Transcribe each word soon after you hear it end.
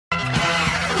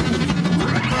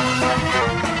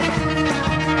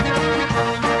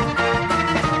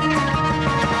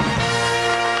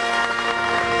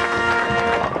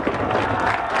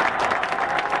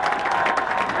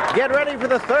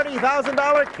the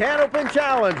 $30,000 Candlepin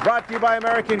Challenge, brought to you by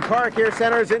American Car Care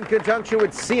Centers in conjunction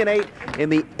with CN8 in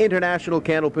the International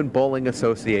Candlepin Bowling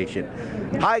Association.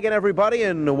 Hi again, everybody,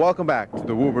 and welcome back to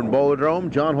the Woburn Bowlerdrome.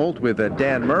 John Holt with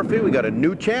Dan Murphy. We got a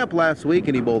new champ last week,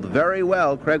 and he bowled very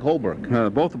well, Craig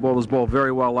Holbrook. Both the bowlers bowled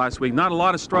very well last week. Not a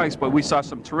lot of strikes, but we saw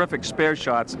some terrific spare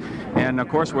shots. And, of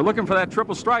course, we're looking for that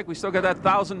triple strike. We still got that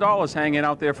 $1,000 hanging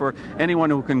out there for anyone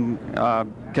who can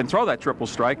throw that triple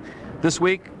strike. This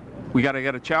week, we got to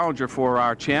get a challenger for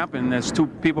our champ, and there's two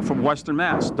people from Western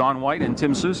Mass, Don White and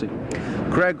Tim Soucy.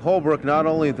 Craig Holbrook, not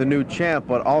only the new champ,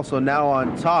 but also now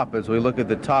on top as we look at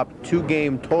the top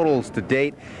two-game totals to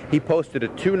date. He posted a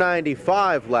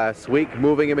 295 last week,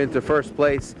 moving him into first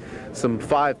place, some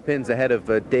 5 pins ahead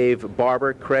of Dave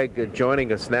Barber. Craig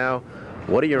joining us now.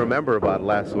 What do you remember about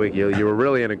last week? You were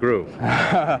really in a groove.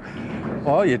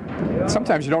 Well,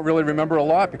 sometimes you don't really remember a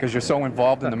lot because you're so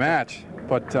involved in the match.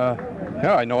 But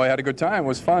yeah, I know I had a good time. It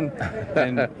was fun.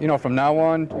 And, from now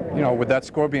on, with that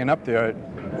score being up there,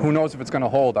 who knows if it's going to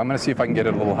hold. I'm going to see if I can get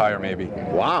it a little higher, maybe.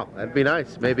 Wow, that'd be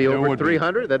nice. Maybe over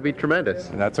 300. That'd be tremendous.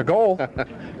 That's a goal.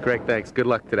 Craig, thanks. Good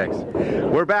luck today.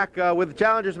 We're back with the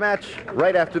Challengers match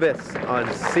right after this on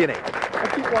CN8. I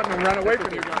keep wanting to run away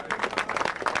from you guys.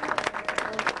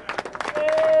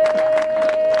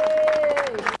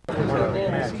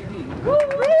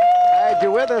 You're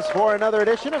with us for another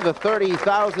edition of the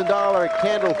 $30,000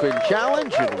 Candlepin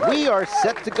Challenge, and we are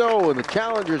set to go in the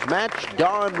Challengers match.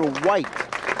 Don White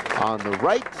on the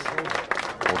right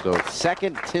will go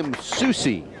second. Tim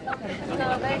Soucy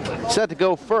set to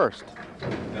go first.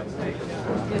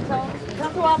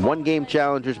 One-game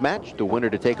Challengers match. The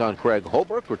winner to take on Craig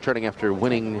Holbrook, returning after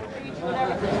winning,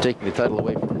 taking the title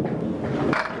away from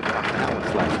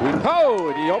Alex last week. Oh,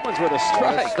 and he opens with a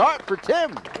strike. Start for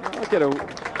Tim. Look at a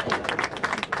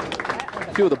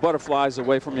few of the butterflies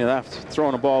away from you after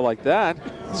throwing a ball like that.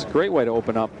 It's a great way to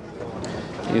open up.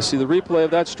 You see the replay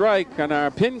of that strike on our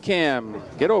pin cam.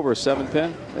 Get over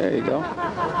 7-pin. There you go.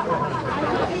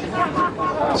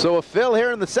 So a fill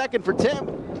here in the second for Tim.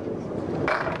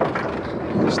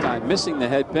 This time missing the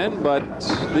head pin, but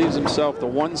leaves himself the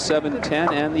 1, 7,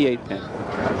 10, and the 8-pin.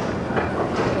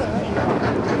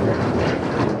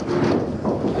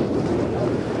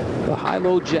 The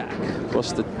high-low jack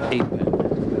plus the 8-pin.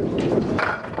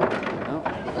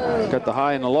 Got the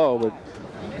high and the low, but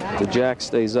the jack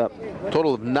stays up.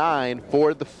 Total of 9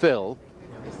 for the fill.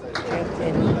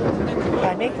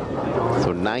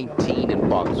 So 19 in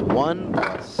box 1.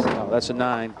 Oh, that's a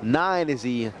 9. 9 as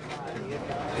he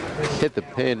hit the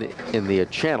pin in the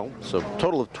channel. So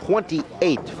total of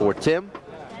 28 for Tim.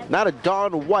 Now to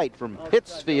Don White from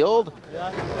Pittsfield,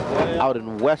 out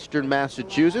in Western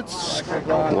Massachusetts.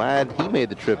 Glad he made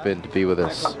the trip in to be with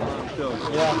us.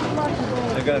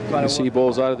 You see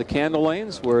bowls out of the candle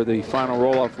lanes where the final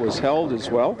roll-off was held as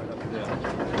well.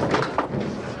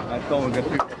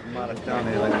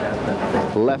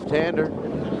 Left-hander.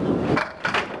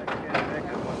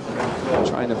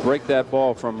 Trying to break that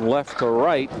ball from left to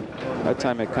right. That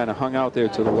time it kind of hung out there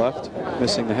to the left,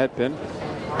 missing the head pin.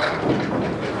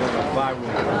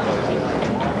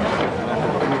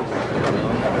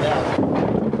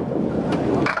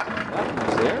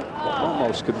 There,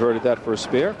 almost converted that for a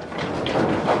spare.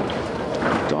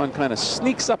 Don kind of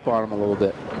sneaks up on him a little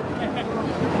bit.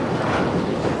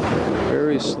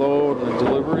 Very slow in the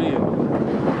delivery,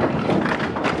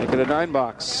 and make it a 9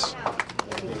 box.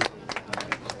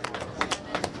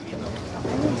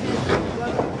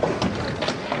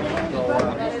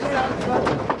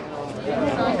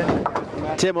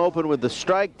 Tim opened with the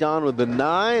strike, Don with the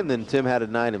 9, then Tim had a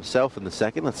 9 himself in the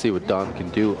second. Let's see what Don can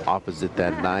do opposite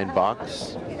that 9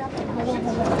 box.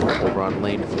 Over on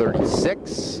lane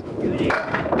 36.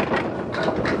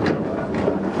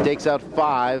 Takes out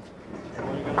 5.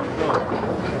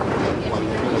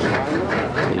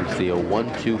 Leaves the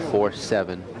 1, 2, 4,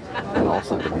 7, and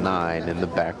also the 9 in the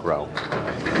back row.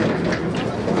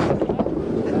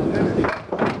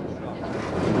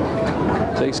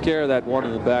 Takes care of that 1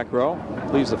 in the back row.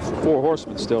 Leaves the 4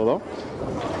 horsemen still, though.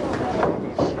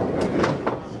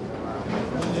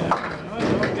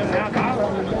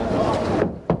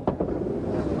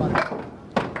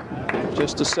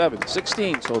 Just a 7.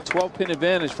 16, so 12-pin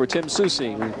advantage for Tim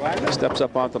Soucy, who steps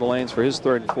up onto the lanes for his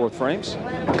 3rd and 4th frames.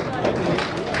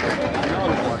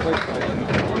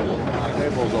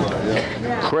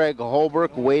 Craig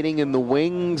Holbrook waiting in the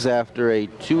wings after a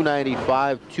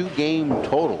 295 2-game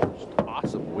total.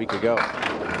 Awesome a week ago.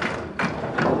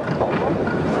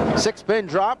 6-pin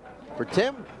drop for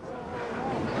Tim.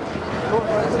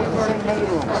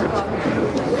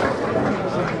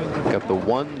 Got the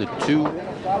 1, the 2,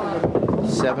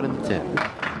 7, and 10.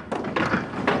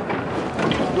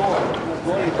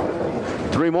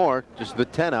 3 more, just the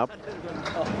 10 up.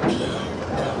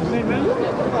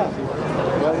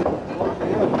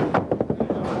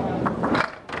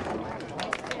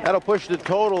 That'll push the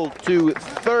total to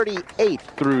 38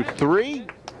 through 3.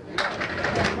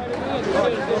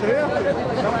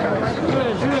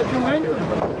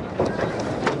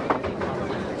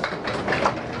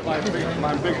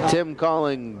 Tim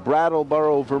calling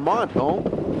Brattleboro, Vermont home.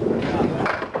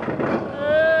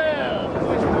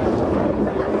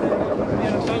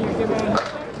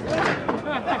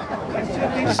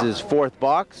 This is his 4th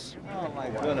box.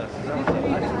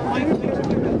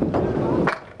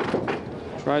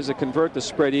 Tries to convert the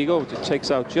spread eagle, which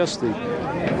takes out just the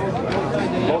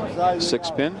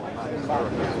 6 pin.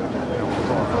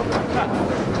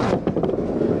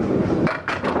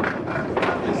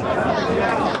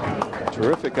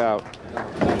 Terrific out.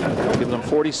 Gives them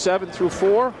 47 through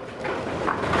 4.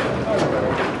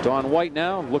 Don White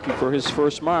now looking for his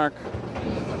first mark.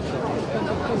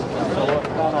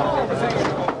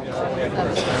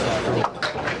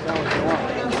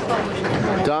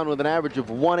 Don with an average of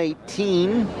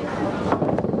 118.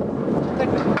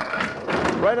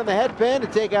 Right on the head pin to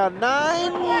take out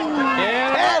 9.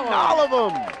 And all of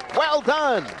them. Well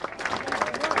done.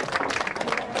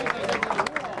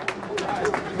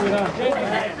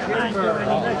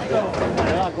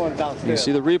 You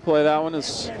see the replay. That one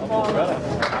is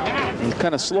in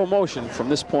kind of slow motion from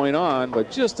this point on,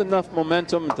 but just enough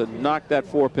momentum to knock that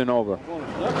 4-pin over.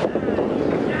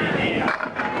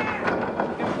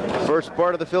 First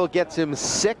part of the fill gets him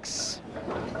 6.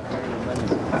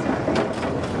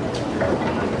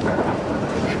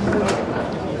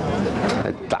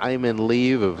 A diamond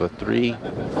leave of a 3,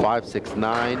 5, 6,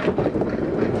 9.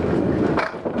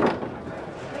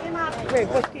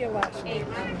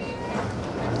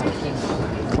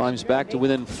 Climbs back to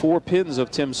within 4 pins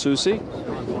of Tim Soucy.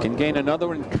 Can gain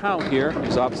another and count here.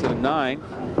 He's opposite of 9.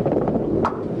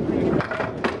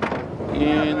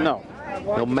 And no.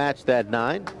 He'll match that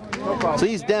 9. So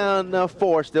he's down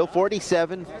 4 still,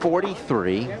 47,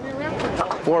 43.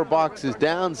 4 boxes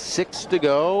down, 6 to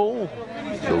go.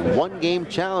 The 1-game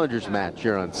challengers match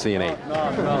here on CNA.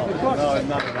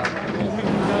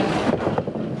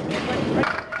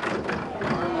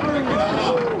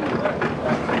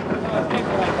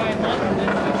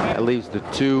 That leaves the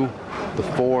 2, the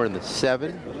 4, and the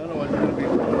 7.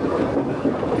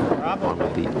 On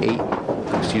with the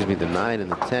 8, excuse me, the 9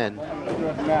 and the 10. I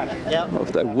don't know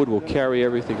if that wood will carry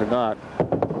everything or not.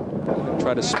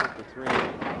 Try to split the 3,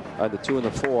 the 2 and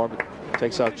the 4, but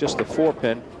takes out just the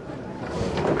 4-pin.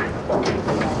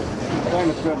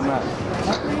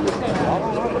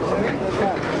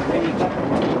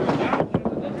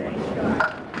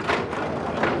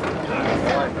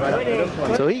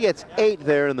 So he gets 8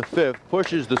 there in the 5th,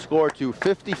 pushes the score to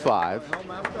 55.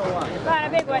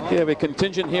 We have a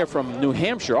contingent here from New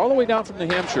Hampshire, all the way down from New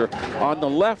Hampshire. On the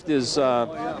left is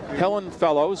Helen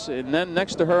Fellows, and then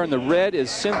next to her in the red is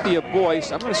Cynthia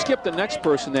Boyce. I'm going to skip the next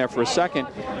person there for a second,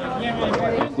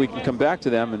 if we can come back to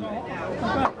them. And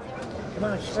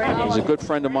he's a good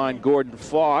friend of mine, Gordon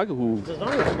Fogg, who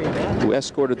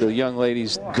escorted the young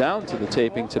ladies down to the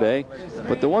taping today.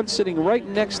 But the one sitting right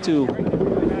next to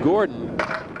Gordon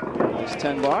is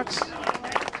 10 box.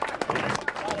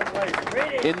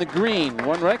 In the green,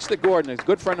 one next to Gordon, a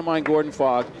good friend of mine, Gordon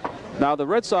Fogg. Now the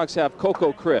Red Sox have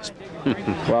Cocoa Crisp.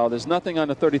 Well, there's nothing on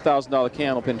the $30,000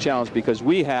 Candlepin Challenge because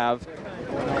we have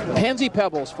Pansy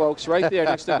Pebbles, folks, right there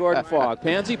next to Gordon Fogg.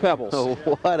 Pansy Pebbles. Oh,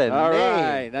 what a name. All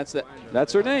right, that's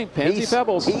her name, Pansy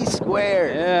Pebbles. P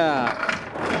squared. Yeah.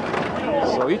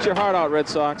 So eat your heart out, Red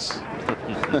Sox.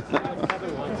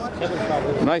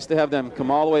 Nice to have them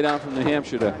come all the way down from New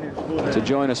Hampshire to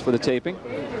join us for the taping.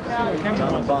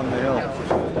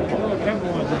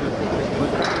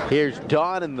 Here's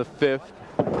Don in the 5th.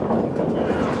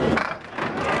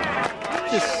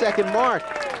 His 2nd mark.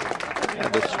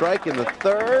 And the strike in the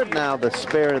 3rd, now the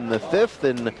spare in the 5th,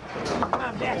 and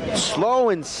slow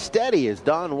and steady is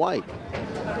Don White.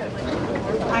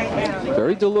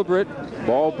 Very deliberate.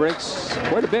 Ball breaks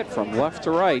quite a bit from left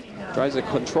to right. Tries to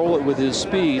control it with his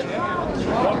speed. Got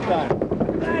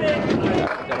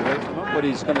away from him, but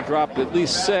he's going to drop at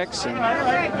least 6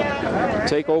 and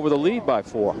take over the lead by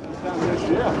 4.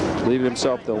 Leaving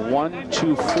himself the 1,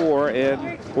 2, 4,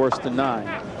 and of course the 9.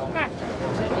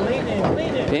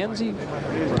 Pansy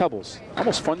Pebbles.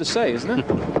 Almost fun to say, isn't it?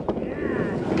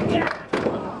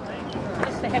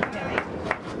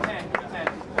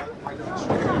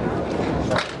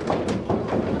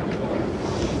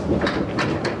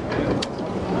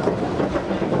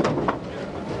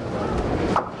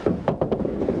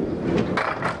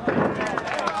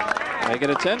 Make it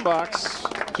a 10 box.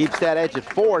 Keeps that edge at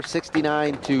 4,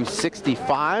 69 to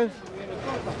 65.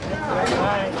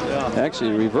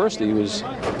 Actually reversed. He was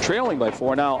trailing by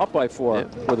 4, now up by 4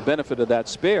 with the benefit of that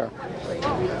spare.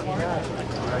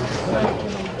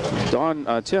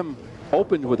 Tim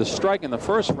opened with a strike in the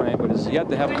first frame, but has yet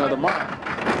to have another mark.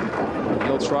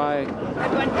 He'll try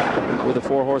with the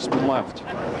 4 horsemen left.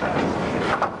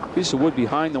 Piece of wood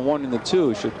behind the 1 and the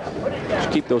 2 should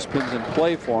keep those pins in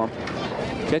play for him.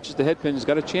 Catches the head pin, he's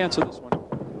got a chance of this one.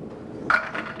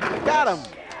 Got him.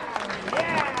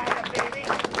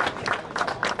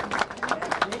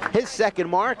 His second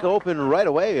mark opened right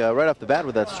away, right off the bat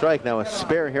with that strike. Now a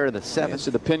spare here in the 7th.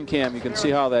 To the pin cam, you can see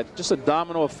how that, just a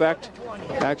domino effect.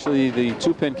 Actually, the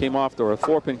 2-pin came off, or a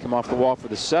 4-pin came off the wall for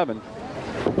the 7.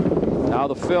 Now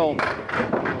the fill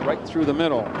right through the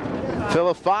middle. Fill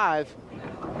of 5.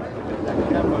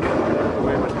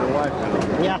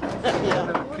 Yeah.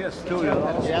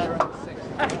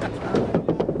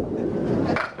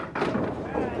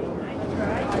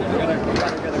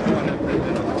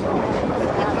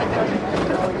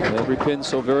 Every pin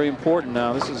so very important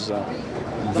now. This is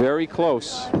very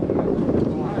close.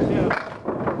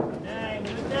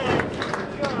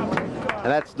 And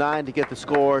that's 9 to get the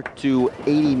score to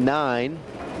 89.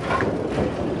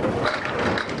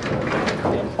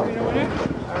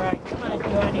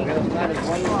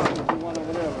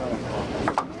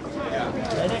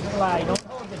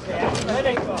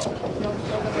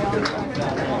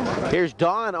 Here's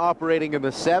Don operating in the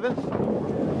 7th.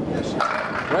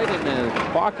 Right in the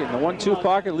pocket, in the 1-2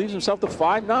 pocket, leaves himself to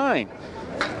 5-9.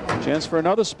 Chance for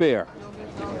another spare.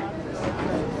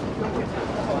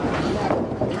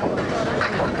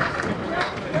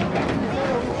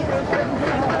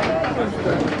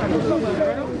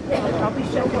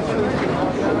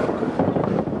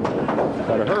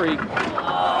 Gotta hurry.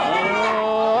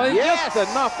 Oh, yes!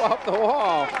 Just enough off the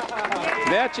wall.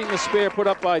 Matching the spare put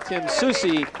up by Tim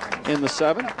Soucy in the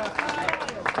 7.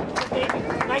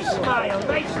 Nice smile,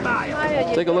 nice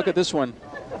smile. Take a look at this one.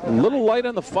 A little light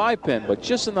on the 5-pin, but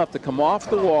just enough to come off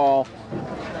the wall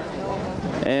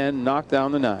and knock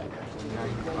down the 9.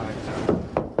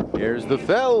 Here's the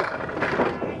fill.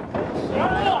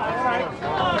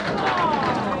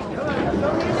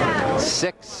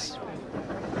 Six.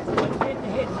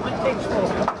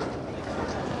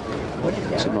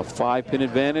 It's a 5-pin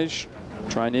advantage.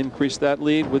 Trying to increase that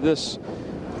lead with this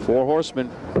 4 horsemen.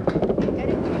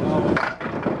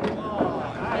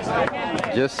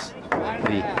 Just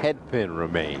the head pin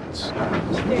remains.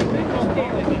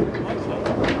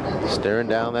 Staring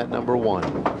down that number 1.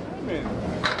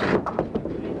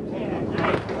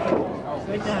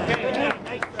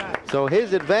 So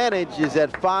his advantage is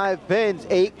at 5 pins,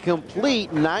 8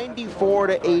 complete, 94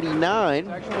 to 89.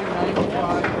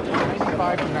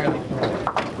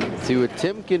 See what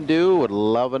Tim can do. Would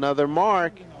love another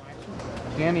mark.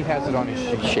 Danny has it on his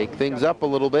sheet. Shake things up a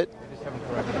little bit.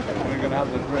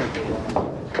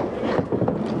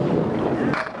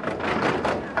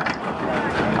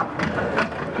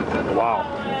 Wow.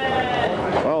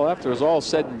 Well, after it's all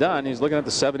said and done, he's looking at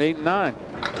the 7, 8, and 9.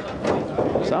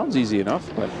 Sounds easy enough,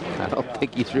 but I don't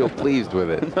think he's real pleased with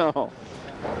it. no.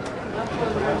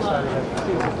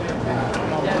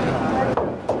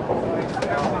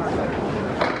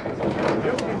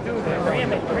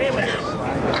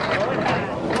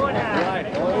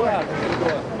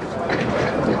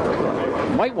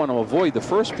 Might want to avoid the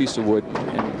first piece of wood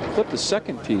and clip the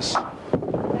second piece. I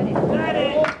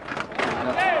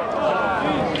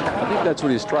think that's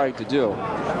what he's trying to do.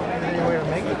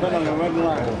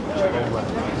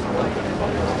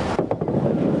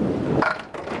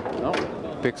 No.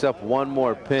 Picks up one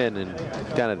more pin and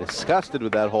kind of disgusted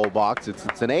with that whole box.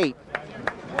 It's an 8.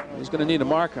 He's going to need a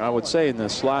mark, I would say, in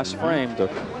this last frame to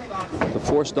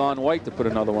force Don White to put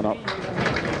another one up.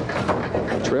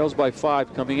 Trails by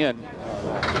 5 coming in.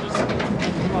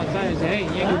 Well,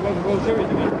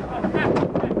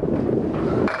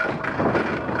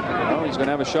 he's going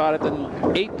to have a shot at the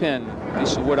 8-pin.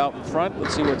 Piece of wood out in front.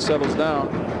 Let's see where it settles down.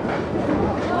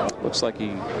 Looks like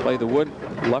he played the wood.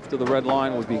 Left of the red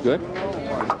line would be good.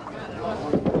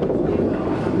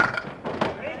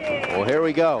 Well, here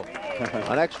we go.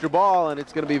 An extra ball, and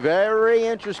it's going to be very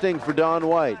interesting for Don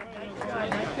White.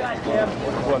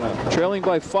 Trailing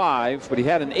by 5, but he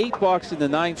had an 8 box in the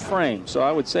 9th frame, so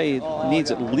I would say he needs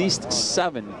at least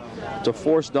 7 to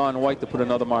force Don White to put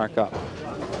another mark up.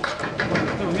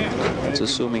 That's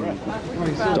assuming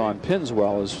Don pins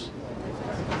well.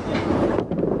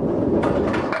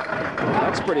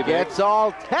 That's pretty big. Gets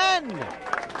all 10.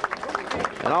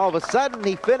 And all of a sudden,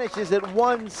 he finishes at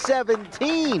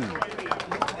 117.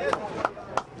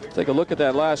 Take a look at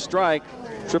that last strike.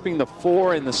 Tripping the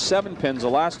 4 and the 7 pins, the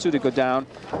last 2 to go down.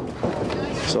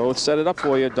 So let's set it up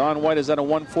for you. Don White is at a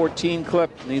 114 clip.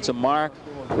 Needs a mark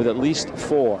with at least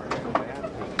 4.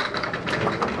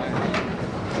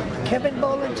 Kevin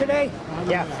bowling today?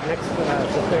 Yeah, next the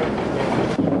third.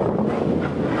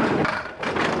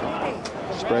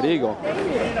 Spread eagle.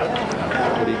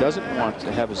 What he doesn't want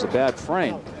to have is a bad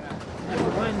frame.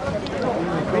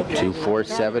 2, 4,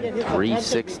 7, 3,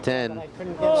 6, 10.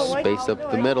 Space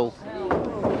up the middle.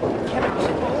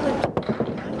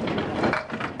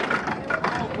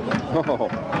 Oh.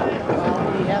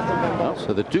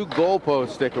 So the 2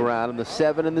 goalposts stick around him, the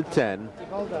 7 and the 10.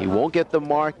 He won't get the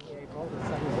mark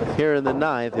here in the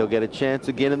 9th. He'll get a chance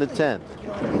again in the 10th.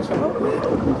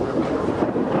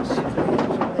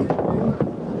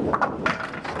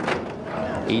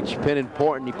 Each pin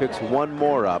important. He picks 1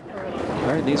 more up. All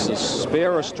right, needs to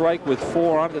spare a strike with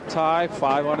 4 on it to tie,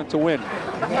 5 on it to win.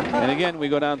 And again, we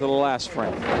go down to the last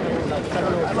frame.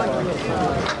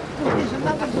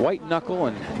 White knuckle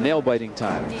and nail biting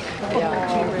time. Try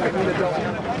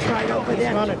out for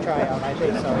that. On a tryout, I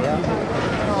think so, yeah.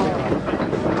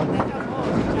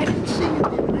 I didn't see you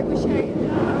there. I wish I.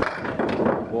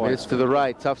 Boy, It's to the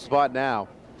right. Tough spot now.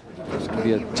 it'll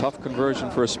be a tough conversion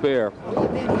for a spare. Oh,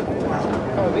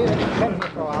 we had been here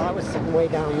for a while. I was sitting way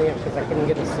down there because I couldn't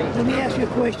get a seat. Let me ask you a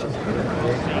question.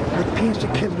 The pants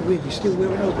that Kevin wears, you still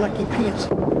wearing those lucky pants?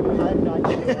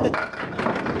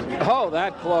 Oh,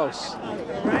 that close.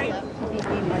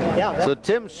 Yeah, So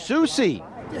Tim Soucy,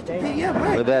 Yeah,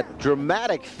 right. with that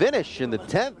dramatic finish in the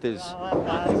 10th, is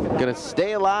going to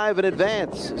stay alive and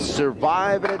advance,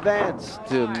 survive and advance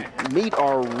to meet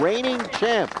our reigning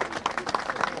champ.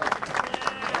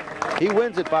 He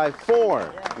wins it by 4,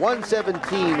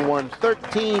 117,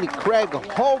 113. Craig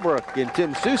Holbrook and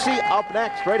Tim Soucy up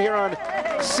next right here on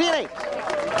CN8.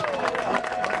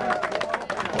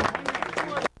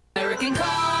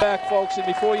 Back, folks, and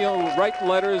before you write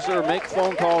letters or make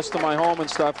phone calls to my home and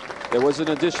stuff, there was an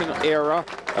additional error.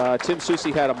 Tim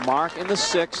Soucy had a mark in the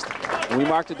 6th, and we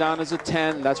marked it down as a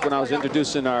 10. That's when I was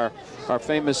introducing our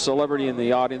famous celebrity in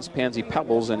the audience, Pansy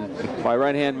Pebbles, and my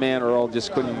right-hand man, Earl,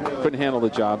 just couldn't handle the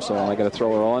job, so I got to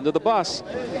throw Earl under the bus.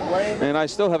 And I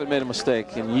still haven't made a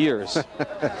mistake in years.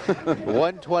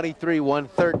 123,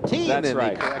 113. That's in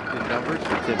right. the corrected numbers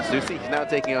for Tim Soucy. He's now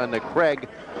taking on Craig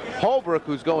Holbrook,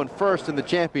 who's going first in the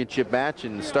championship match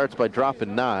and starts by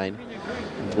dropping 9.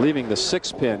 Leaving the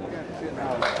 6 pin.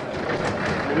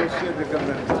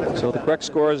 So the correct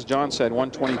score, as John said,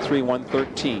 123,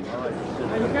 113.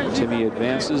 Timmy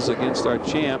advances against our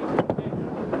champ.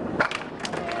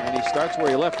 And he starts where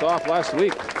he left off last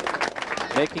week,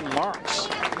 making marks.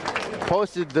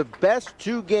 Posted the best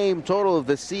 2-game total of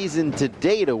the season to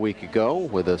date a week ago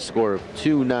with a score of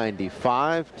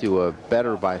 295 to a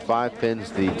better by 5 pins,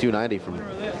 the 290 from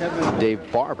Dave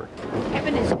Barber.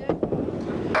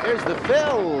 There's the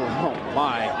fill. Oh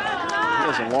my, he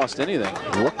hasn't lost anything.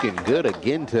 Looking good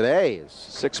again today is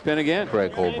 6 pin again.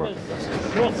 Craig Holbrook.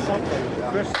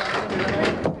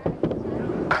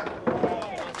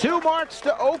 2 marks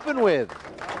to open with.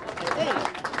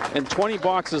 In 20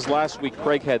 boxes last week,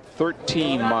 Craig had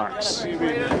 13 marks.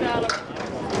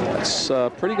 That's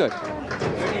pretty good.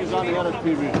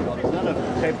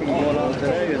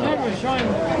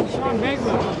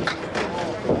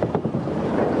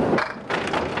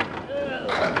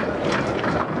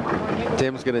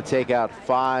 Tim's going to take out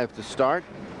 5 to start.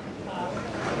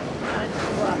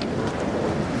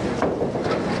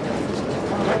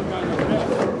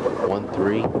 One,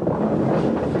 3, 6,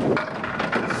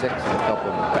 a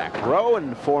couple in the back row,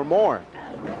 and 4 more.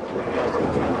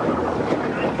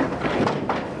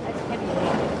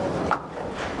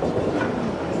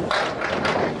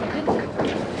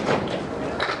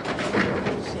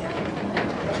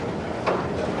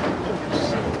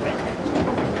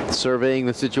 Surveying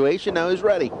the situation, now he's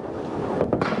ready.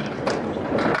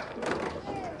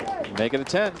 Make it a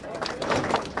 10.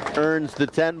 Earns the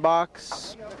 10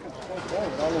 box.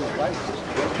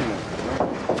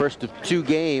 First of 2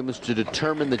 games to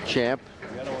determine the champ.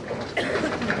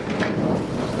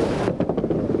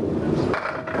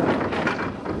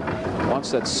 Wants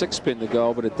that 6 pin to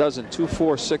go, but it doesn't. 2,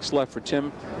 4, 6 left for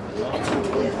Tim.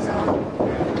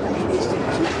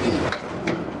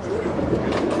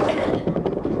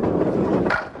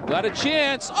 Got a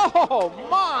chance. Oh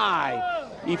my!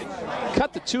 He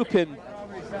cut the 2 pin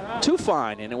too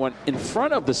fine, and it went in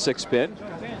front of the 6 pin.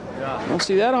 Don't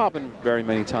see that happen very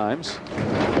many times.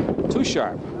 Too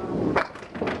sharp.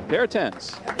 Pair of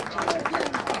 10s.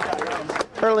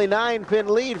 Early 9-pin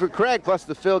lead for Craig, plus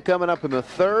the fill coming up in the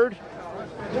 3rd.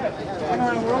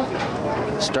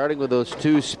 Starting with those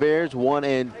two spares, 1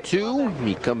 and 2,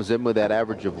 he comes in with that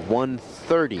average of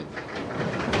 130.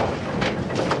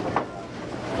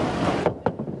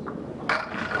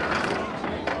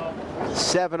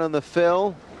 Seven on the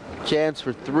fill, chance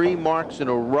for 3 marks in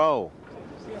a row.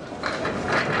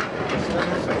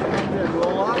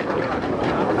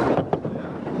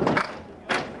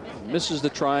 Misses the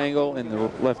triangle in the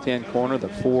left-hand corner, the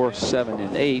 4, 7,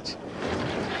 and 8.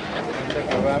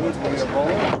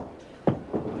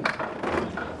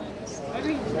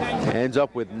 Ends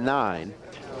up with 9.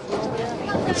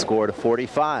 The score to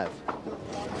 45.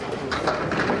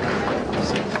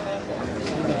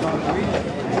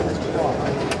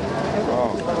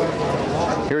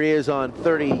 Here he is on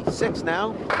 36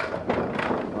 now.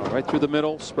 Right through the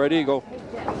middle, spread eagle.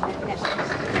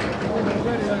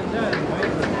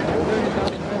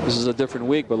 This is a different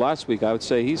week, but last week I would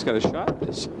say he's got a shot at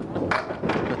this.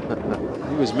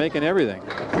 He was making everything.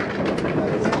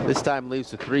 This time leaves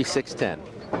to 3, 6, 10.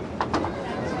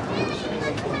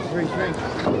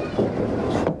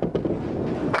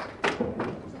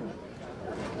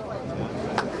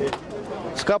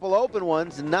 It's a couple open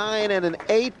ones, 9 and an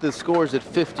 8. The score's at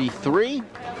 53.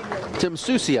 Tim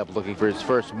Soucy up looking for his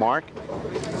first mark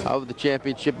of the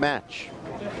championship match.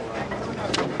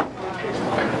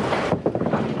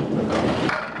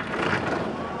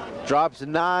 Drops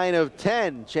 9 of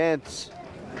 10. Chance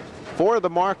for the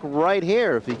mark right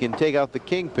here if he can take out the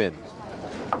kingpin.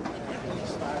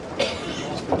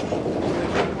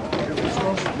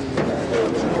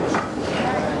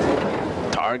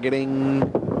 Targeting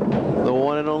the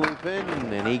one and only pin,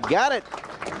 and he got it.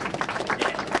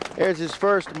 There's his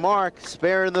first mark,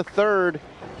 spare in the third.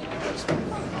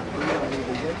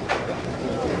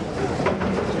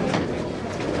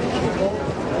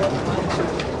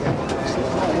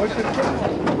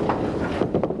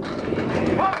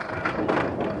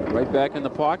 Right back in the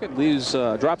pocket, leaves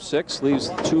drop 6, leaves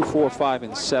 2, 4, 5,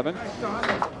 and 7.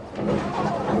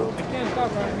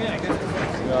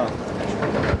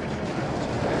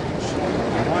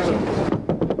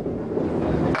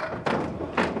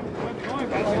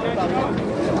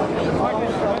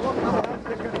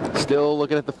 Still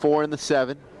looking at the 4 and the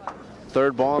 7.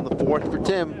 Third ball on the 4th for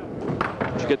Tim.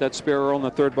 Did you get that spare roll in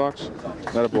the third box?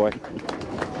 Not a boy.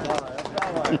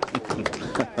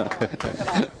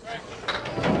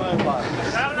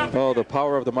 Oh, the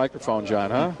power of the microphone,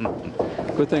 John, huh?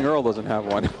 Good thing Earl doesn't have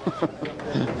one.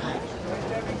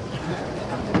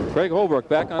 Craig Holbrook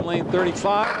back on lane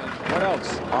 35. And what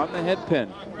else? On the head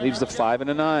pin. Leaves the 5 and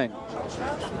a 9.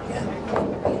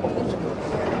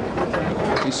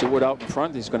 Piece of wood out in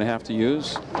front he's going to have to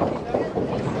use.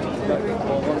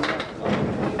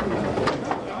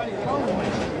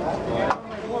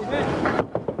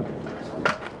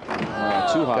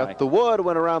 Too high. Got the wood,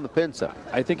 went around the pin side.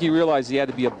 I think he realized he had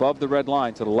to be above the red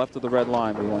line, to the left of the red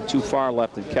line, but he went too far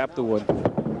left and capped the wood.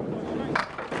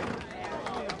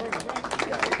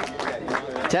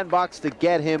 $10 to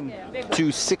get him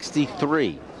to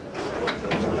 63.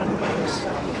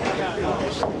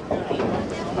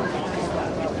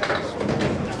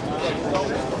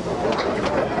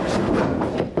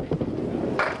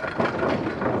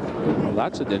 Well,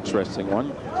 that's an interesting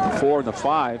one. 4 and the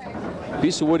 5.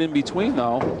 Piece of wood in between,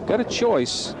 though. Got a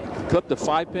choice. Clip the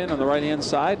 5 pin on the right-hand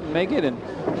side and make it, and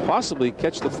possibly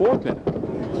catch the 4 pin.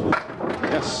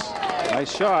 Yes,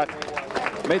 nice shot.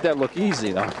 Made that look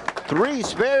easy, though. 3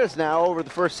 spares now over the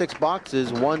first 6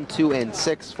 boxes. 1, 2, and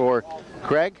 6 for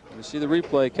Craig. You see the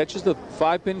replay. Catches the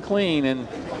 5 pin clean, and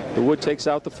the wood takes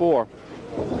out the 4.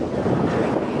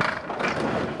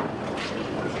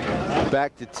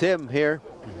 Back to Tim here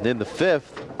in the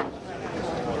 5th.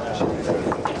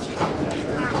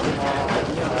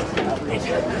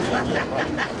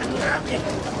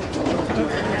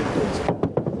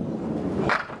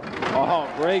 Oh,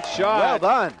 great shot. Well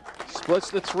done.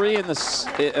 Splits the 3 and the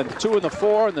 2 and the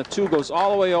 4, and the 2 goes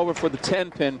all the way over for the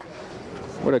 10 pin.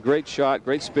 What a great shot,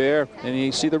 great spare. And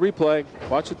you see the replay.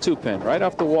 Watch the 2 pin right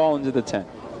off the wall into the 10.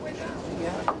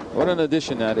 What an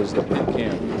addition that is, the pin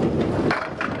cam.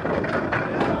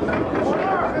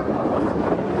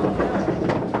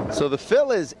 So the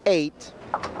fill is 8.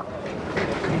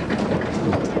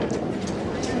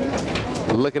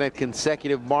 Looking at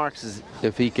consecutive marks as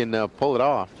if he can pull it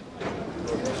off.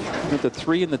 With the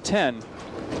 3 and the 10,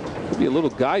 could be a little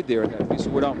guide there in that piece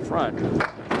of wood out in front.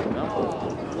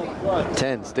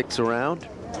 10 sticks around.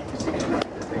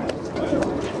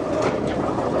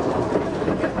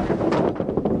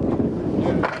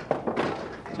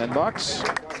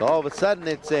 $10. So all of a sudden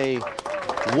it's a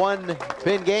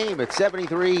one-pin game at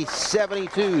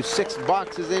 73-72. 6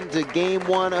 boxes into game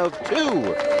 1 of 2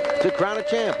 to crown a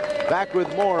champ. Back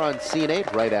with more on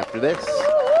CN8 right after this.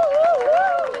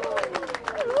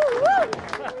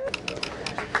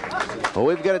 Well,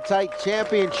 we've got a tight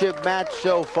championship match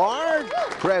so far.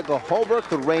 Craig Holbrook,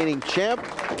 the reigning champ,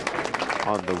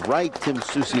 on the right. Tim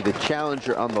Soucy, the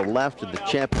challenger, on the left. And the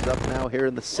champ is up now here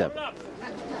in the 7th.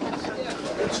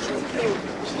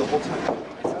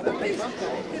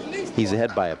 He's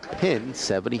ahead by a pin,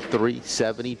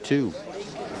 73-72.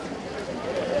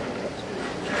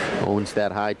 Owns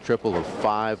that high triple of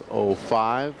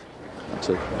 505. That's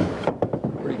a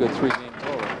pretty good 3-game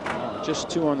total. Just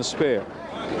 2 on the spare.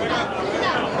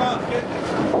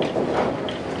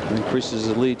 Increases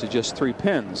the lead to just 3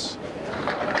 pins.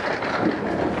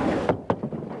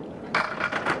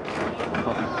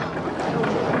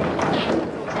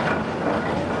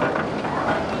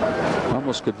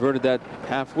 Almost converted that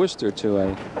half Worcester to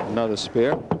another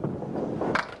spare.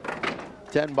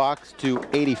 10 box to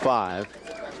 85.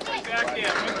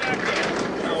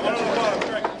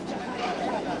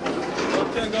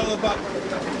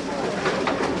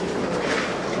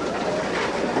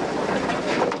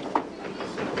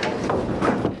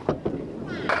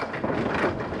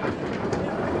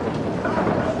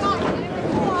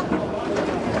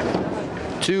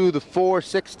 To the 4,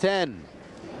 6, 10.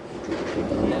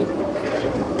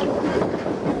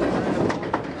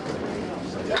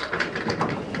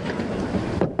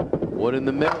 Wood in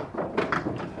the middle.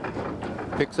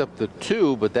 Picks up the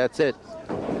 2, but that's it.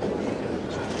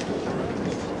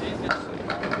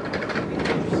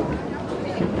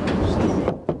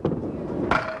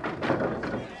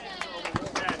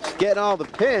 Getting all the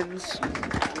pins.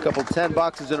 A couple 10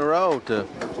 boxes in a row to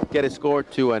get his score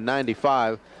to a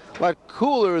 95. A lot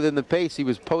cooler than the pace he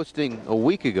was posting a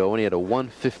week ago when he had a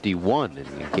 151 in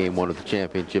game 1 of the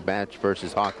championship match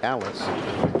versus Hawk Hallis.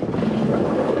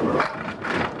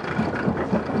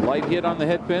 Light hit on the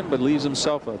head pin, but leaves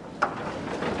himself a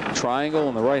triangle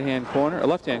in the right-hand corner, a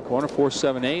left-hand corner,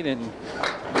 4-7-8, and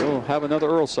he'll have another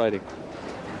Earl sighting.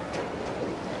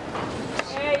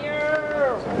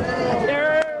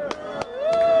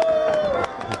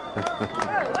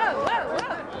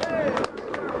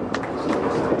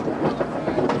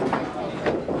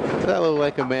 That looked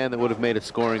like a man that would have made a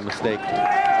scoring mistake.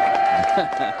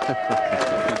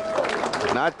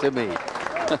 Not to me.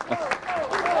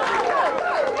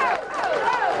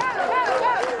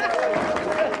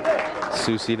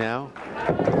 Soucy now.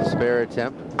 Spare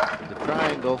attempt. The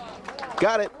triangle.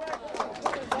 Got it.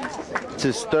 It's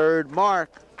his 3rd mark.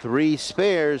 3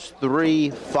 spares.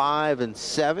 3, 5, and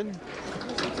 7.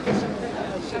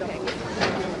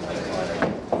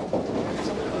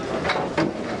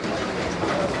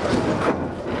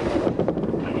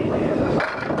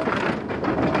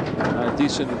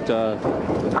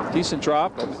 Decent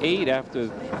drop of 8 after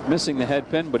missing the head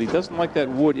pin, but he doesn't like that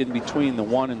wood in between the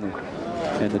 1 and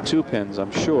the 2 pins,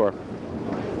 I'm sure.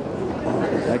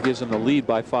 That gives him the lead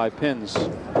by 5 pins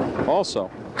also.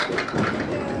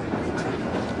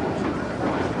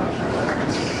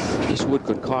 This wood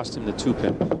could cost him the 2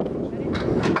 pin.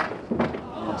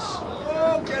 Yes.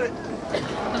 Oh, get it.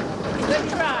 Good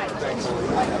try.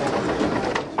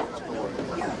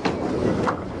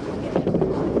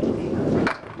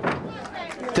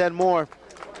 10 more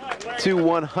to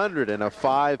 100 and a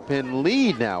 5-pin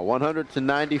lead now. 100 to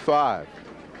 95.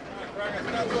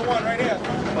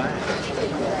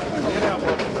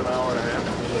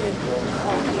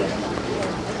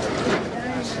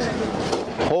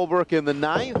 Holbrook in the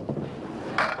 9th.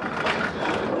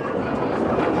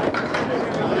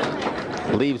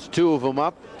 Leaves 2 of them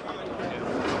up.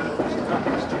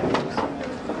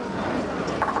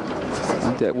 I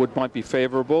think that wood might be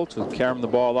favorable to carry the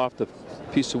ball off the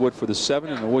piece of wood for the 7,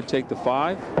 and the wood take the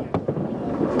 5.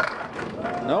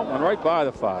 No, went right by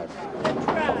the 5.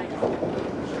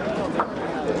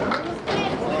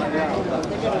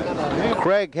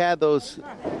 Craig had those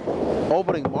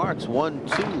opening marks, 1,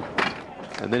 2,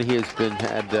 and then he has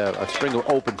had a string of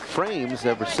open frames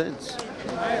ever since.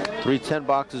 3 10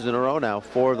 boxes in a row now,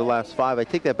 4 of the last 5. I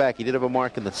take that back. He did have a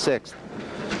mark in the 6th,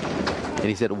 and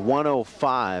he's at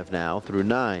 105 now through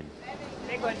 9.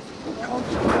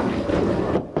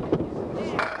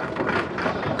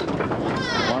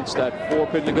 Wants that 4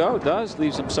 pin to go. Does.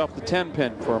 Leaves himself the 10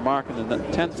 pin for a mark in the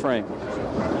 10th frame.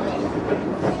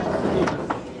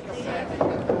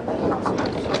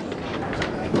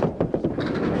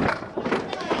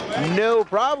 No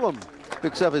problem.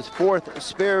 Picks up his 4th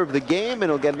spare of the game, and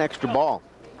he'll get an extra ball.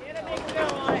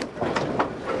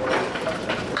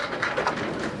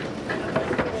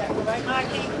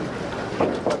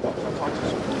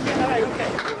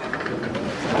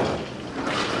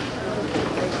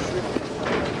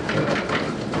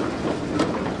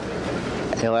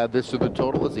 he'll add this to the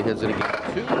total as he heads into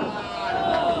game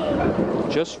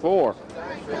 2. Just 4.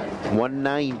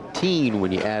 119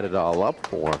 when you add it all up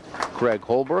for Craig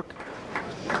Holbrook.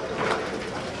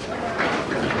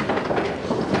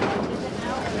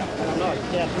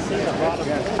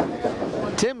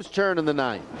 Tim's turn in the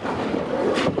 9th.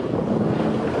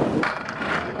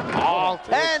 All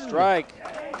 10. Strike.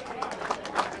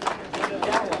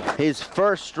 His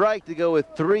first strike to go with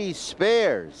 3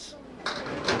 spares.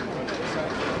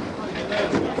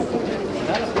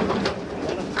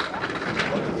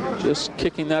 Just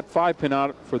kicking that 5-pin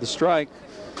out for the strike.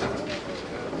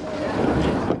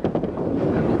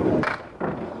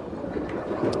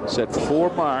 Set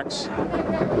 4 marks.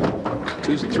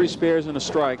 3 spares and a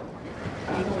strike.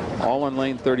 All on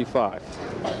lane 35.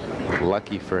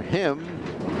 Lucky for him,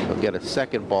 he'll get a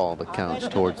second ball that counts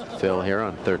towards the fill here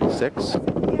on 36.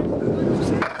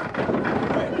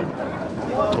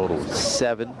 Total of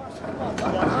 7.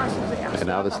 And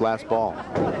now this last ball.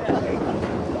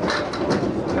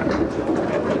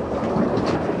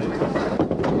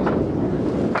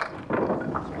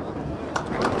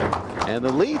 And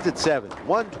the lead's at 7.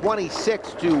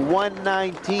 126 to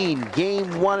 119.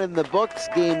 Game 1 in the books.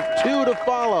 Game 2 to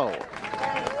follow.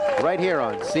 Right here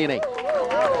on CNA.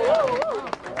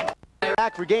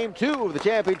 Back for game 2 of the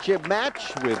championship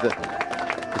match with the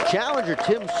challenger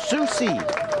Tim Soucy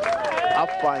up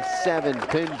by 7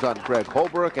 pins on Craig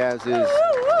Holbrook, as is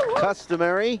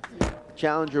customary.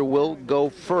 Challenger will go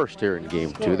first here in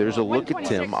game 2. There's a look at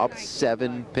Tim up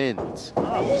 7 pins.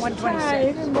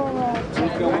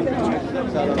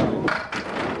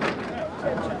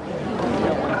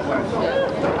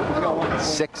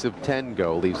 6 of 10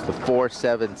 go, leaves the 4,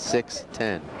 7, 6,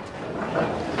 10.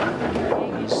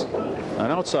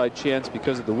 An outside chance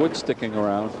because of the wood sticking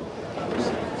around.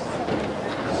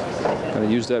 Going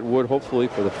to use that wood hopefully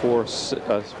for the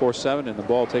 4-7 and the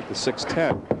ball take the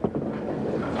 6-10.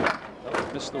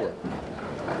 Missed the wood.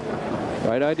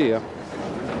 Right idea.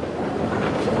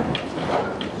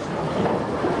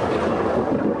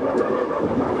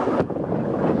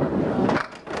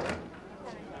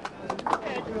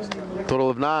 Total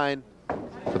of 9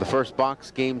 for the first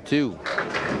box, game 2.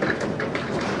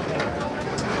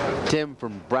 Tim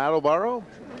from Brattleboro,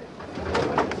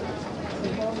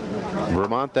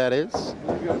 Vermont, that is.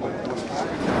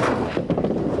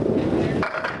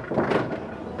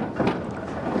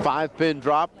 Five-pin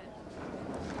drop.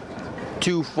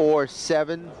 2, 4,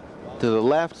 7 to the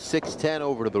left, 6, 10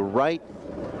 over to the right.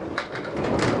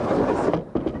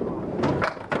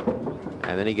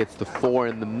 And then he gets the 4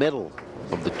 in the middle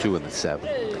of the 2 and the 7.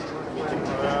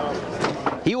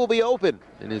 He will be open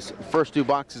in his first 2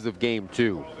 boxes of game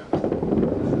 2.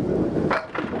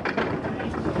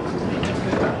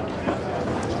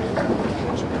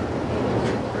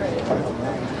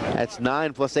 That's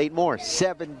 9 plus 8 more,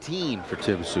 17 for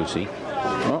Tim Soucy.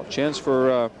 Well, chance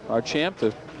for our champ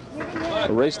to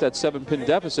erase that 7-pin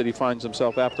deficit he finds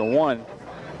himself after 1.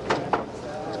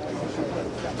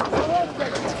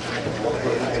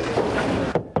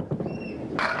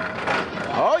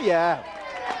 Oh yeah.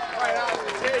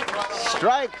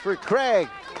 Strike for Craig.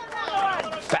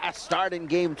 Fast start in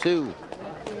game 2.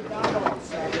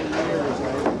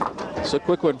 It's a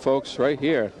quick one, folks, right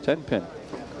here, 10-pin.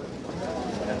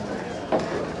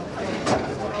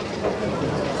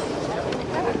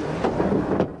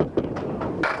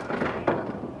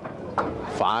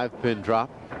 Five-pin drop.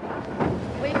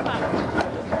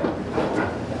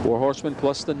 4 horsemen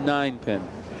plus the 9-pin.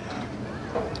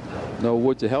 No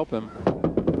wood to help him.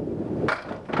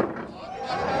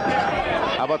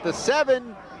 How about the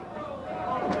 7?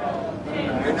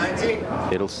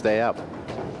 It'll stay up.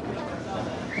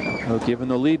 He'll give him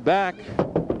the lead back.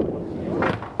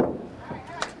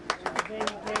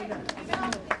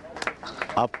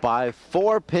 Up by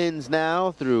 4 pins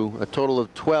now through a total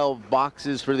of 12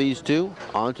 boxes for these two.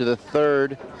 On to the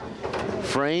 3rd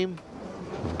frame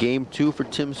of game 2 for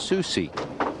Tim Soucy.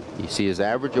 You see his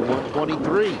average of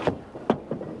 123.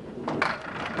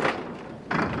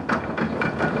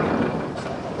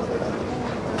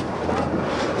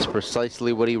 It's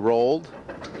precisely what he rolled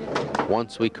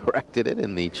once we corrected it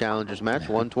in the challengers match,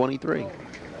 123.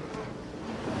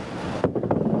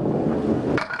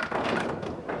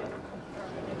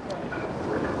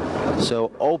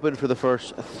 So open for the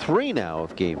first 3 now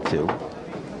of game 2.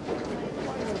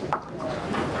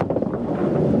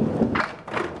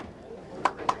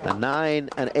 A 9,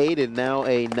 an 8, and now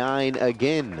a 9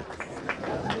 again.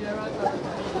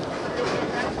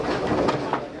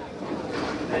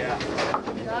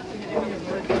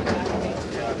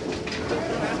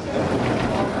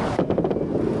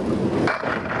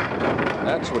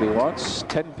 That's what he wants,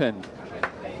 10-pin.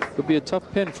 Could be a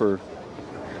tough pin for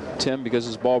Tim because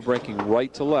his ball breaking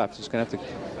right to left. He's going to have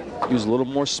to use a little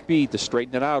more speed to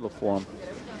straighten it out for him.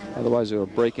 Otherwise, it'll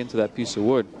break into that piece of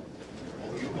wood.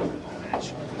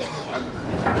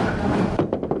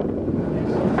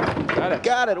 Got it.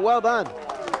 Got it. Well done.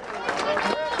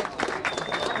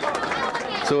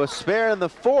 So a spare in the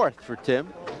 4th for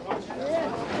Tim.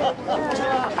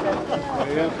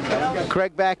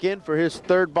 Craig back in for his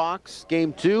 3rd box,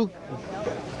 game 2.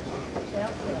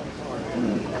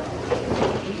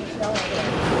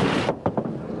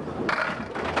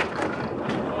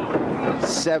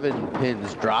 Seven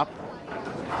pins drop.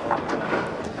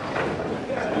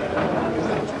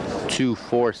 2,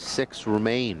 4, 6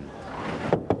 remain.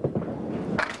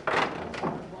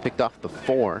 Picked off the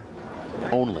 4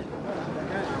 only.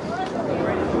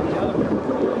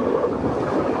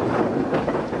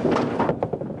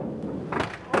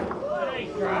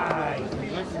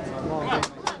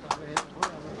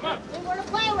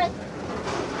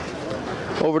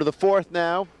 Over to the 4th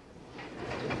now.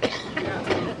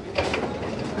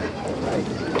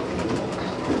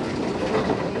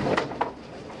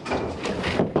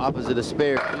 Opposite a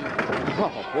spare.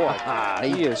 Oh, boy.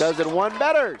 He does it one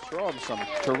better. Throw him some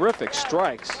terrific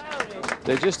strikes.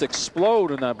 They just explode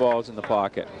when that ball's in the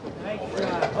pocket.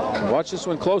 Watch this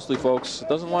one closely, folks. It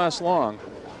doesn't last long.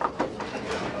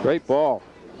 Great ball.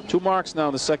 2 marks now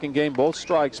in the 2nd game, both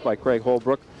strikes by Craig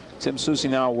Holbrook. Tim Soucy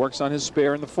now works on his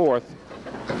spare in the 4th.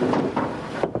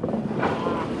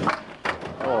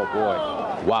 Oh,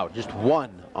 boy. Wow, just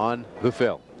 1 on the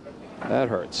fill. That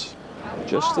hurts.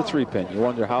 Just the 3-pin. You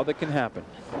wonder how that can happen.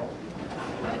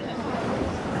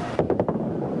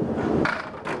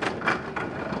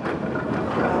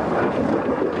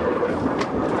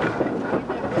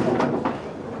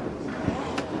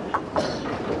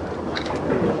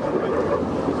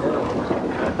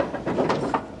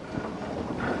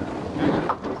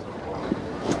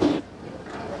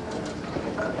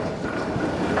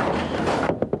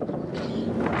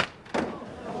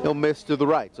 He'll miss to the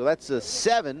right. So that's a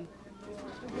 7.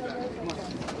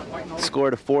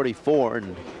 Scored a 44,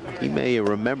 and he may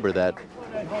remember that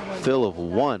fill of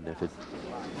 1 if it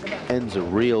ends a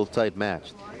real tight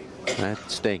match. That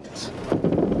stings.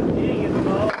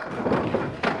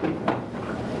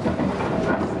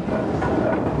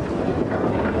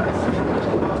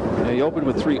 He opened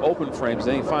with 3 open frames,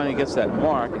 then he finally gets that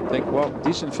mark and think, well,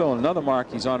 decent fill and another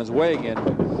mark, he's on his way again.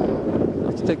 You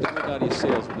have to take the wind out of your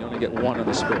sails when you only get 1 on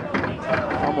the spare.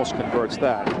 Almost converts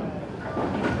that.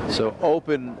 So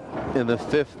open in the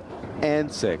 5th and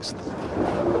 6th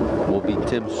will be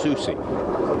Tim Soucy.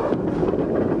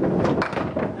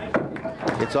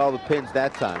 It's all the pins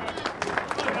that time.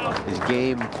 His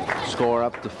game score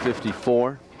up to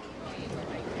 54.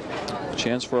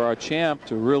 Chance for our champ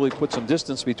to really put some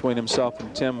distance between himself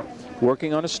and Tim,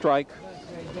 working on a strike.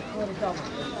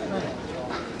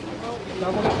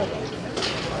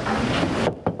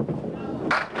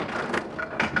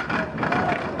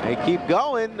 They keep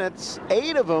going. That's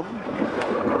 8 of them.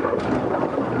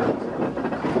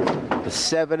 The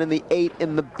 7 and the 8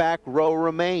 in the back row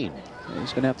remain.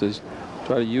 He's going to have to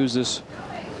try to use this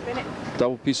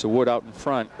double piece of wood out in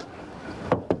front.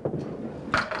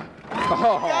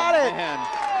 Oh, got it.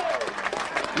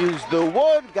 Man. Used the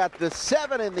wood, got the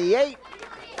 7 and the 8.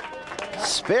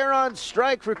 Spare on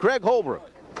strike for Craig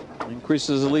Holbrook.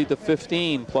 Increases the lead to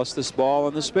 15, plus this ball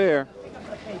and the spare.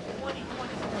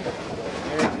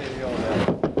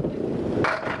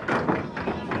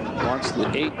 Wants the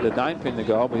 8, the 9-pin to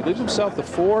go, but he leaves himself the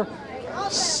 4,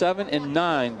 7, and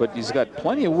 9, but he's got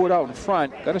plenty of wood out in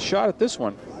front. Got a shot at this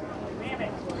one.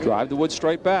 Drive the wood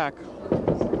straight back.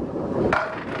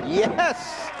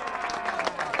 Yes!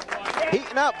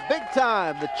 Heating up big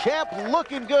time. The champ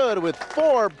looking good with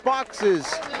 4 boxes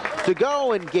to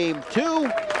go in game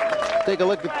 2. Take a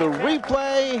look at the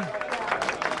replay.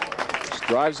 Just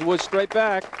drives the wood straight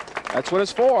back. That's what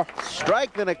it's for.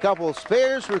 Strike, then a couple of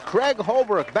spares for Craig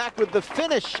Holbrook. Back with the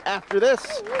finish after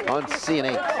this on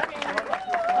CN8.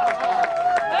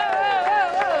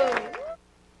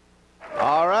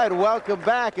 All right, welcome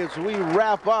back as we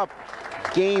wrap up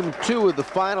game 2 of the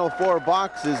final 4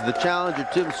 boxes. The challenger,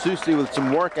 Tim Soucy, with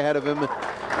some work ahead of him.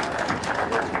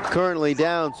 Currently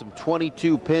down some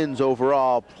 22 pins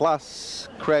overall, plus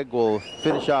Craig will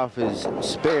finish off his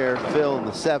spare fill in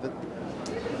the 7th.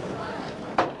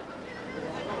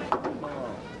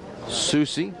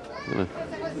 Soucy gonna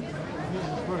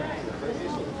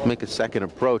make a second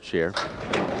approach here.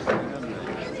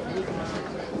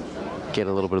 Get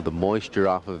a little bit of the moisture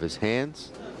off of his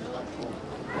hands.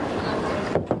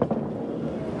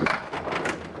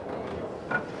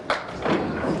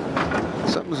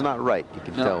 Something's something's not right. You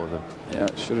can tell with him. Yeah,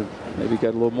 should have maybe got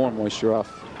a little more moisture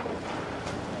off.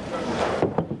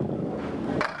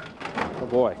 Oh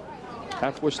boy.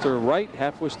 Half Worcester right,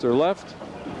 half Worcester left.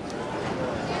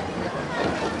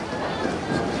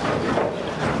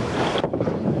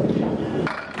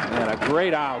 And a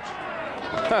great out.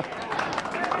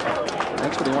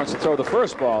 That's what he wants to throw the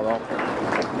first ball, though.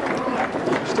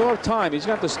 Still have time. He's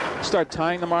got to start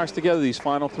tying the marks together, these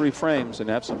final 3 frames, and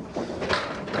have some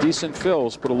decent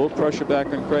fills. Put a little pressure back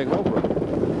on Craig Holbrook.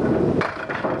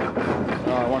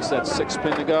 Wants that 6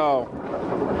 pin to go.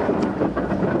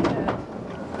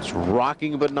 It's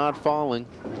rocking but not falling.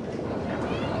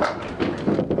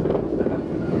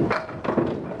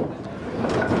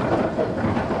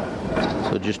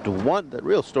 So just the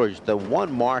real story, just the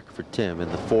 1 mark for Tim in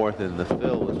the 4th, and the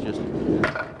fill was just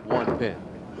 1 pin.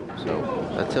 So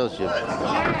that tells you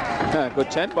Good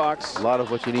 10 box. a lot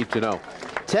of what you need to know.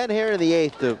 10 here in the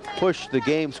 8th to push the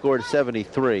game score to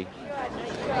 73.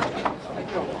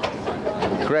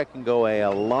 Craig can go a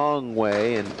long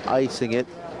way in icing it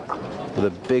with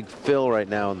a big fill right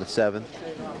now in the 7th.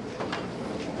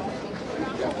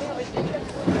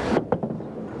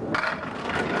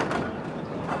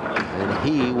 And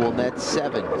he will net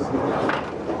 7.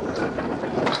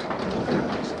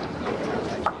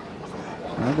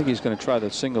 I think he's going to try the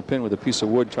single pin with a piece of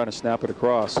wood, trying to snap it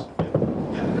across.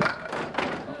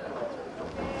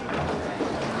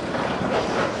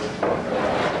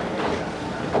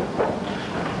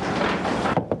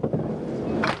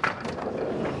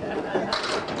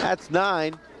 That's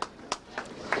 9.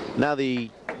 Now the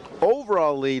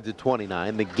overall lead's at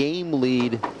 29. The game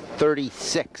lead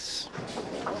 36.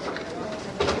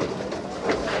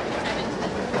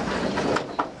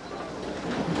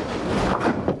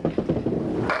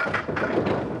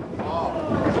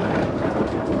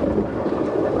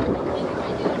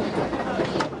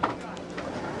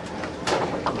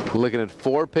 Looking at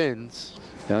 4 pins.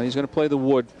 Now he's going to play the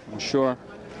wood, I'm sure.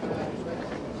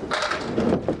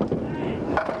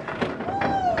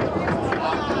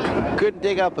 Couldn't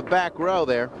dig out the back row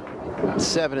there.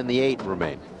 7 and the 8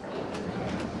 remain.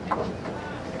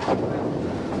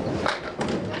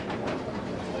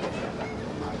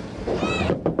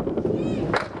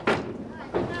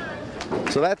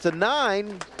 So that's a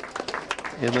 9,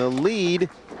 and the lead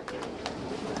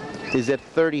is at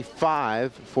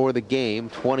 35 for the game.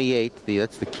 28,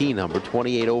 that's the key number,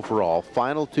 28 overall.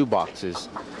 Final 2 boxes.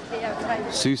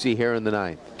 Soucy here in the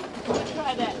 9th.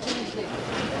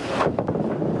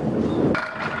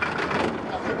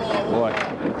 Boy,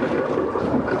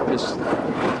 just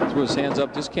threw his hands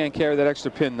up, just can't carry that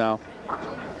extra pin now.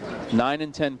 9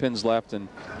 and 10 pins left, and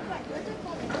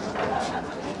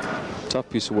tough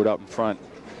piece of wood out in front.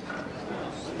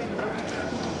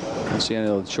 Don't see any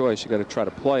other choice. You got to try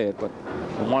to play it, but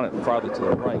I want it farther to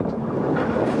the right.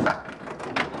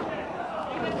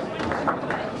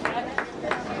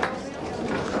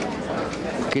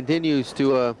 Continues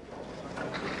to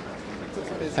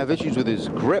have issues with his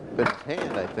grip and his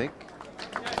hand, I think.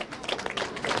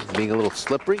 Being a little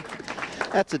slippery.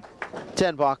 That's a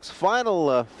 10 box.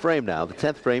 Final frame now, the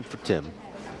 10th frame for Tim.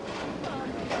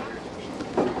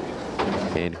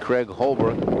 And Craig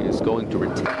Holbrook is going to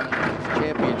retain his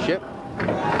championship.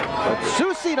 But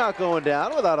Soucy not going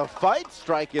down without a fight.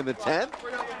 Strike in the 10th.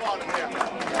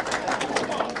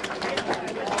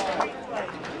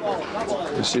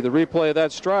 You see the replay of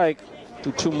that strike.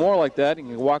 Do 2 more like that, and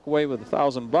you can walk away with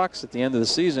 $1,000 at the end of the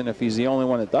season if he's the only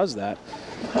one that does that.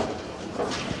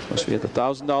 Once we get the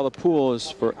 $1,000 pool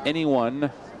is for anyone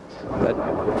that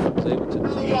is able to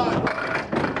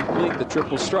complete the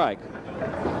triple strike.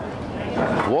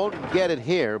 Won't get it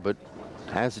here, but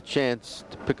has a chance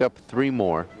to pick up 3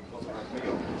 more.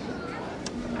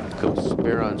 Go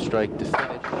spare on strike to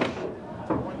finish.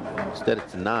 Instead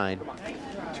it's 9.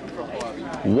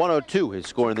 102 his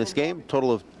score in this game.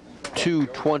 Total of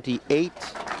 228.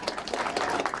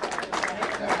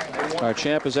 Our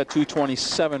champ is at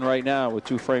 227 right now with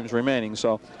 2 frames remaining,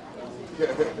 so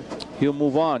he'll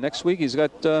move on. Next week he's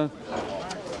got 2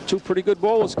 pretty good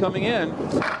bowlers coming in.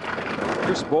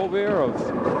 Chris Bovier of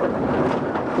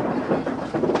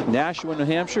Nashua, New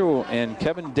Hampshire, and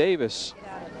Kevin Davis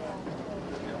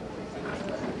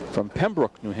from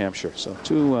Pembroke, New Hampshire. So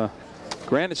 2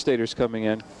 Granite Staters coming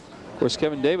in. Of course,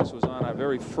 Kevin Davis was on our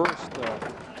very first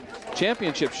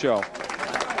championship show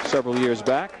several years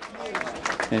back.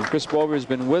 And Chris Bovier has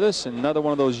been with us, and another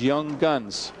one of those young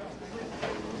guns.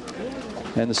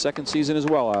 And the 2nd season as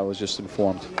well, I was just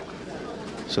informed.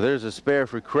 So there's a spare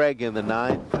for Craig in the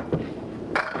 9th.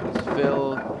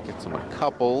 Phil gets him a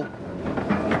couple.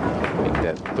 Make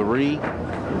that 3.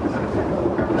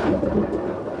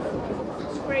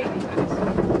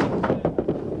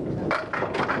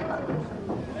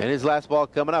 And his last ball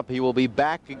coming up. He will be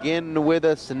back again with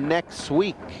us next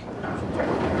week,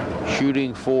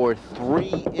 shooting for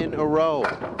 3 in a row.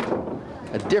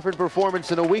 A different performance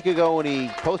than a week ago when he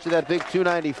posted that big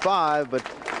 295, but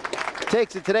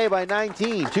takes it today by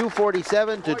 19,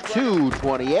 247 to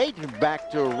 228. Back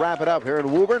to wrap it up here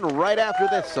in Woburn right after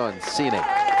this on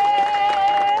CNH.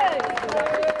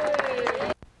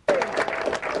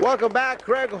 Welcome back.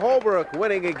 Craig Holbrook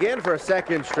winning again for a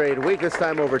second straight week, this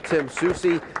time over Tim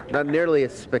Soucy. Not nearly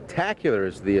as spectacular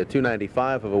as the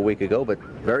 295 of a week ago, but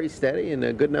very steady and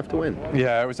good enough to win.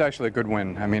 Yeah, it was actually a good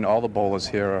win. I mean, all the bowlers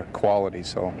here are quality,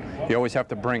 so you always have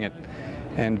to bring it.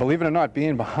 And believe it or not,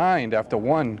 being behind after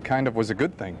one kind of was a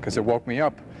good thing, because it woke me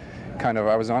up. Kind of,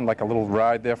 I was on like a little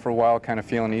ride there for a while, kind of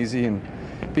feeling easy, and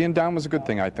being down was a good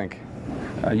thing, I think.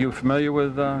 Are you familiar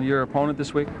with your opponent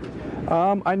this week?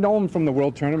 I know him from the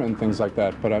World Tournament and things like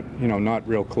that, but you know, not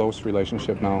real close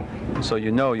relationship now. So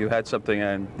you know you had something,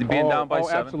 and being down by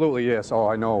 7. Absolutely, yes. Oh,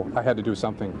 I know. I had to do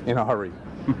something in a hurry.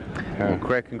 Well,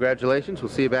 Craig, congratulations. We'll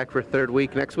see you back for 3rd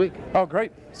week next week. Oh,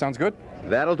 great. Sounds good.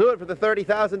 That'll do it for the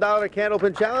 $30,000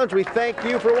 Candlepin Challenge. We thank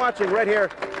you for watching right here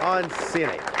on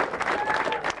CNH.